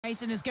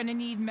Tyson is going to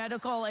need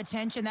medical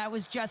attention. That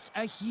was just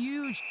a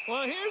huge...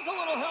 Well, here's a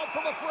little help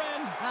from a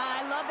friend.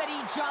 I love that he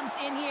jumps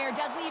in here.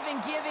 Doesn't even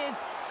give his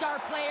star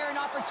player an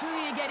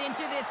opportunity to get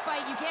into this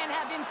fight. You can't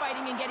have him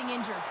fighting and getting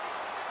injured.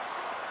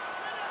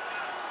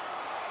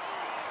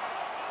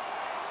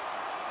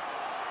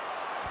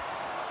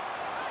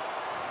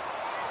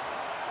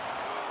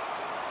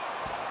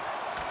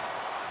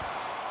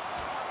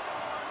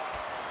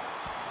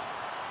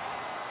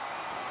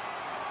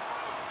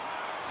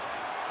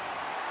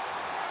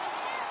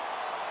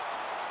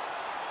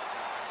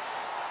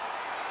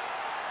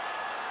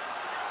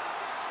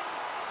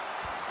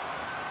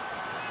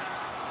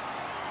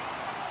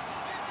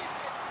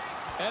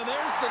 And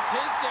there's the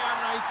takedown,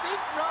 and I think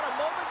not a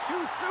moment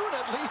too soon,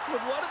 at least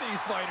with one of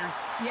these fighters.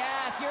 Yeah,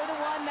 if you're the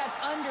one that's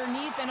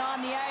underneath and on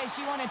the ice,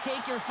 you want to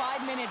take your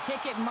 5-minute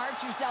ticket and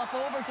march yourself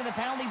over to the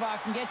penalty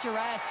box and get your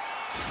rest.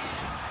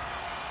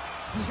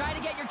 You try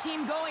to get your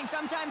team going.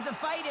 Sometimes the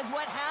fight is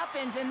what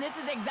happens, and this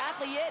is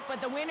exactly it,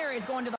 but the winner is going to the